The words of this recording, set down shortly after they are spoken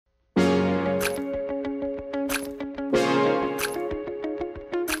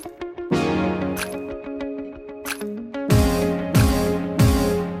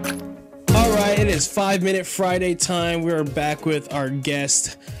is 5-Minute Friday time. We're back with our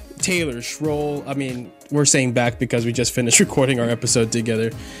guest, Taylor Schroll. I mean, we're saying back because we just finished recording our episode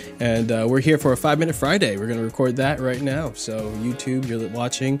together. And we're here for a 5-Minute Friday. We're going to record that right now. So YouTube, you're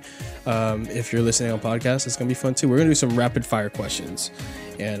watching. If you're listening on podcast, it's going to be fun too. We're going to do some rapid fire questions.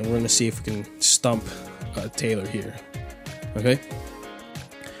 And we're going to see if we can stump Taylor here. Okay?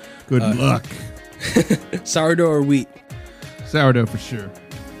 Good luck. Sourdough or wheat? Sourdough for sure.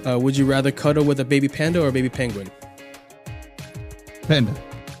 Would you rather cuddle with a baby panda or a baby penguin? Panda.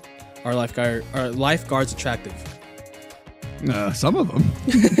 Are lifeguards attractive? Some of them.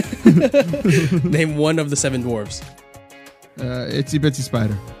 Name one of the 7 dwarves. Itsy Bitsy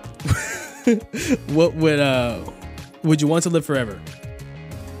Spider. What would you want to live forever?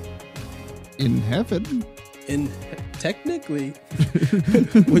 In heaven. Technically.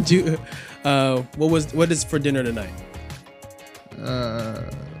 Would you what is for dinner tonight?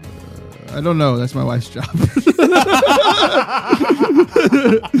 I don't know. That's my wife's job.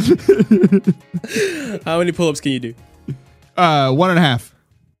 How many pull-ups can you do? 1.5.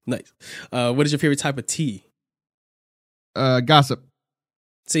 Nice. What is your favorite type of tea? Gossip.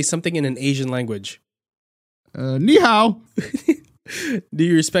 Say something in an Asian language. Ni hao. Do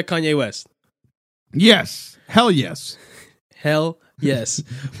you respect Kanye West? Yes. Hell yes. Hell yes.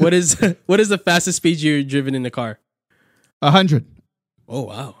 What is the fastest speed you've driven in the car? 100. Oh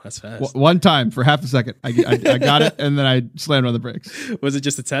wow, that's fast. One time for half a second. I got it, and then I slammed on the brakes. Was it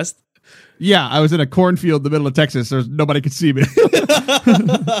just a test? Yeah, I was in a cornfield in the middle of Texas. Nobody could see me.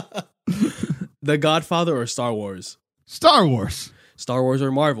 The Godfather or Star Wars? Star Wars. Star Wars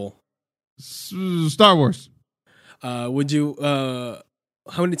or Marvel? Star Wars. Would you? How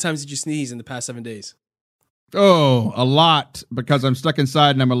many times did you sneeze in the past 7 days? Oh, a lot, because I'm stuck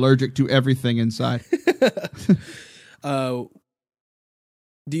inside and I'm allergic to everything inside.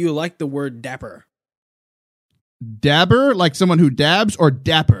 Do you like the word dapper? Dabber, like someone who dabs, or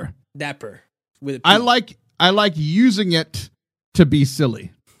dapper? Dapper. With a P. I like using it to be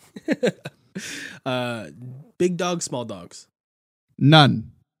silly. Big dogs, small dogs?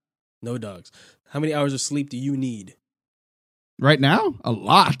 None. No dogs. How many hours of sleep do you need? Right now? A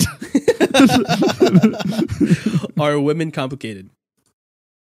lot. Are women complicated?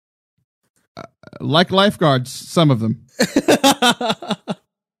 Like lifeguards, some of them.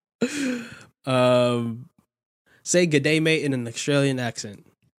 Say good day, mate, in an Australian accent.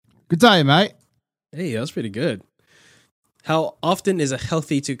 Good day, mate. Hey, that was pretty good. How often is it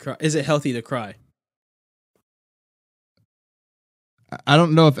healthy to cry? I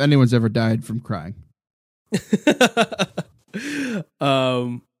don't know if anyone's ever died from crying.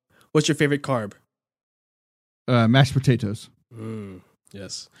 What's your favorite carb? Mashed potatoes.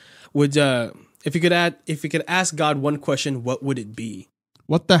 Yes. Would if you could ask God one question, what would it be?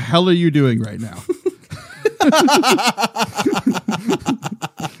 What the hell are you doing right now?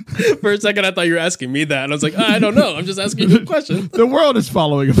 For a second, I thought you were asking me that, and I was like, I don't know. I'm just asking you a question. The world is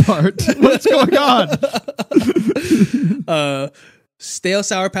falling apart. What's going on? Stale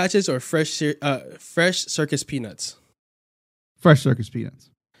Sour Patches or fresh Circus Peanuts? Fresh Circus Peanuts.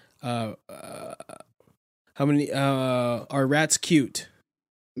 How many are rats cute?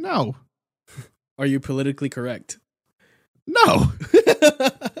 No. Are you politically correct? No.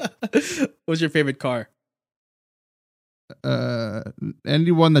 What's your favorite car?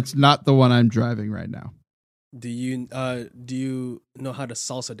 Anyone that's not the one I'm driving right now. Do you know how to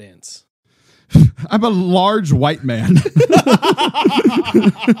salsa dance? I'm a large white man.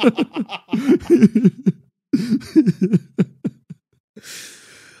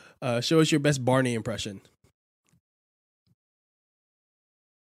 Show us your best Barney impression.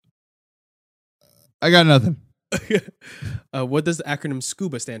 I got nothing. What does the acronym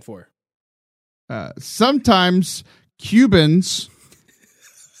SCUBA stand for? Sometimes Cubans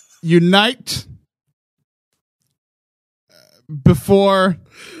unite before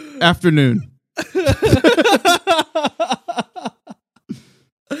afternoon.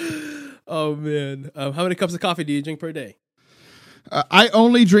 Oh man! How many cups of coffee do you drink per day? I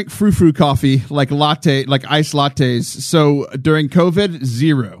only drink frou-frou coffee, like iced lattes. So during COVID,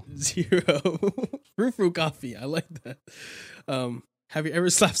 0. Frou-frou coffee. I like that. Have you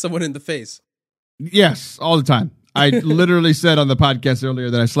ever slapped someone in the face? Yes, all the time. I literally said on the podcast earlier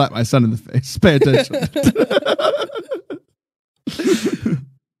that I slapped my son in the face. Pay attention.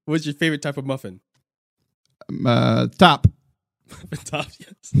 What's your favorite type of muffin? Top. Top,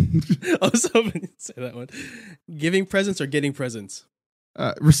 yes. I was hoping you'd say that one. Giving presents or getting presents?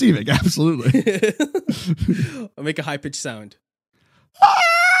 Receiving, absolutely. I'll make a high-pitched sound.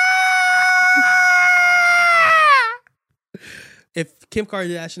 If Kim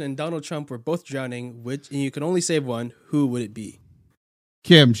Kardashian and Donald Trump were both drowning, and you could only save one, who would it be?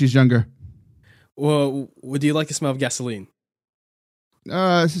 Kim, she's younger. Well, would you like the smell of gasoline?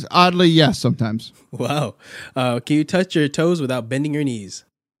 Oddly, yes, sometimes. Wow. Can you touch your toes without bending your knees?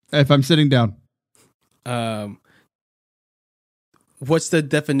 If I'm sitting down. What's the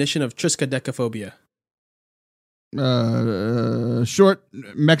definition of triskaidekaphobia? Short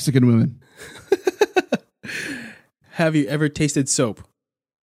Mexican women. Have you ever tasted soap?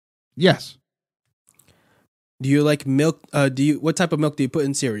 Yes. Do you like milk? What type of milk do you put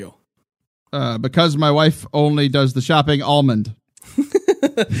in cereal? Because my wife only does the shopping, almond.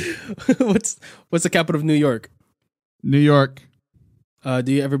 What's the capital of New York? New York. Did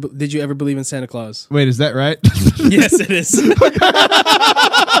you ever believe in Santa Claus? Wait, is that right? Yes, it is.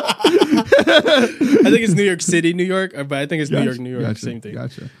 I think it's New York City, New York, but I think it's New York. Gotcha, Same thing.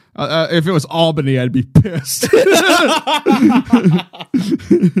 Gotcha. If it was Albany, I'd be pissed.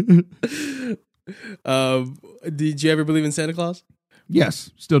 Did you ever believe in Santa Claus?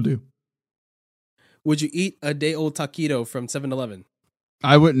 Yes, still do. Would you eat a day-old taquito from 7-Eleven?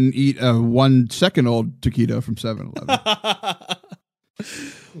 I wouldn't eat a 1 second old taquito from 7-Eleven.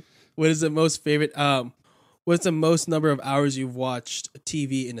 What's the most number of hours you've watched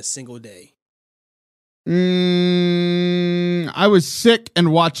TV in a single day? I was sick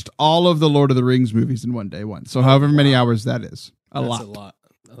and watched all of the Lord of the Rings movies in one day once. So however many hours that is. That's a lot.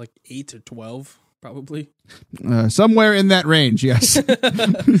 Like 8 or 12, probably. Somewhere in that range, yes.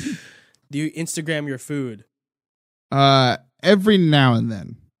 Do you Instagram your food? Every now and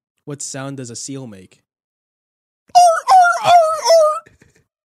then. What sound does a seal make?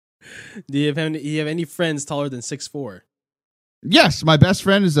 Do you have any friends taller than 6'4"? Yes, my best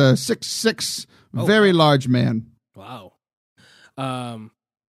friend is a 6'6", very large man. Wow.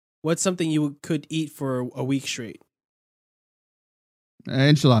 What's something you could eat for a week straight?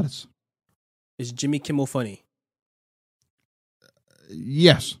 Enchiladas. Is Jimmy Kimmel funny?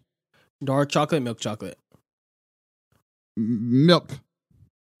 Yes. Dark chocolate, milk chocolate? Milk.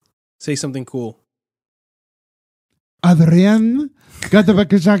 Say something cool. Adrian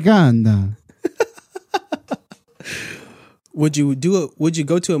Gadabakazaganda. Would you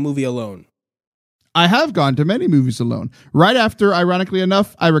go to a movie alone? I have gone to many movies alone. Right after, ironically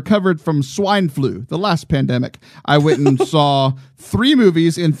enough, I recovered from swine flu, the last pandemic. I went and saw 3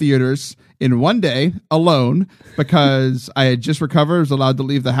 movies in theaters in one day alone because I had just recovered, was allowed to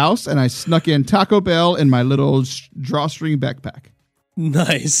leave the house, and I snuck in Taco Bell in my little drawstring backpack.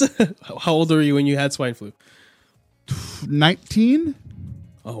 Nice. How old were you when you had swine flu? 19?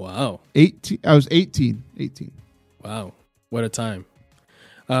 Oh, wow. 18. I was 18. Wow. What a time.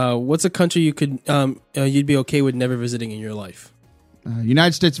 What's a country you'd be okay with never visiting in your life?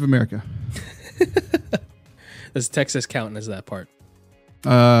 United States of America. Does Texas count as that part?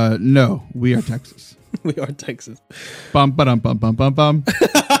 No, we are Texas. We are Texas. Bum ba dum bum bum bum bum.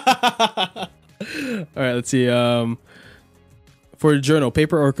 All right, let's see. For a journal,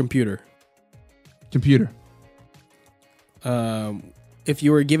 paper or computer? Computer. If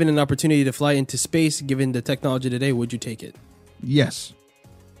you were given an opportunity to fly into space, given the technology today, would you take it? Yes.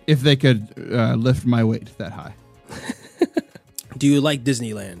 If they could lift my weight that high. Do you like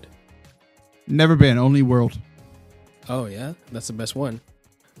Disneyland? Never been, only World. Oh, yeah? That's the best one.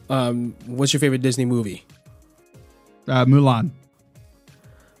 What's your favorite Disney movie? Mulan.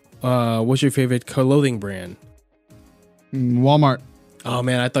 What's your favorite clothing brand? Walmart. Oh,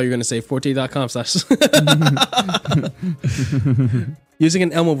 man, I thought you were going to say forte.com/ Using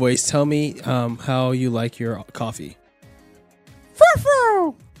an Elmo voice, tell me how you like your coffee.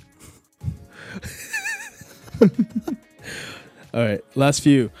 All right, last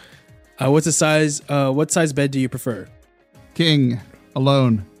few. What size bed do you prefer? King.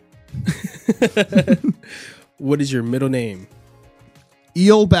 Alone. What is your middle name?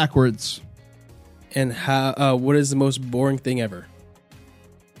 Eel backwards. And what is the most boring thing ever?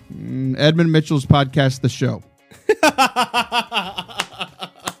 Edmund Mitchell's podcast, The Show.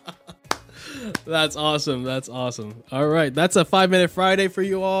 That's awesome. That's awesome. All right. That's a 5-Minute Friday for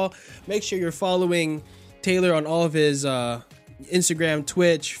you all. Make sure you're following Taylor on all of his Instagram,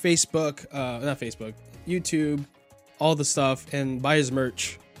 Twitch, Facebook, not Facebook, YouTube, all the stuff, and buy his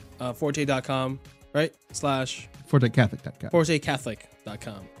merch, forte.com, right? / ForteCatholic.com.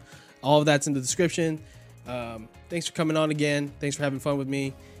 ForteCatholic.com. All of that's in the description. Thanks for coming on again. Thanks for having fun with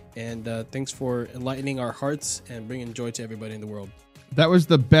me. And thanks for enlightening our hearts and bringing joy to everybody in the world. That was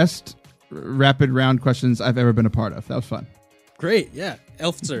the best rapid round questions I've ever been a part of. That was fun. Great. Yeah.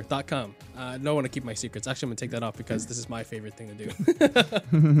 Elfzer.com. I don't want to keep my secrets. Actually, I'm going to take that off because this is my favorite thing to do.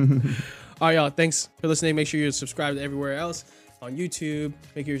 All right, y'all. Thanks for listening. Make sure you're subscribed everywhere else. on YouTube.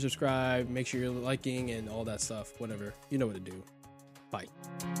 Make sure you subscribe. Make sure you're liking and all that stuff. Whatever. You know what to do. Bye.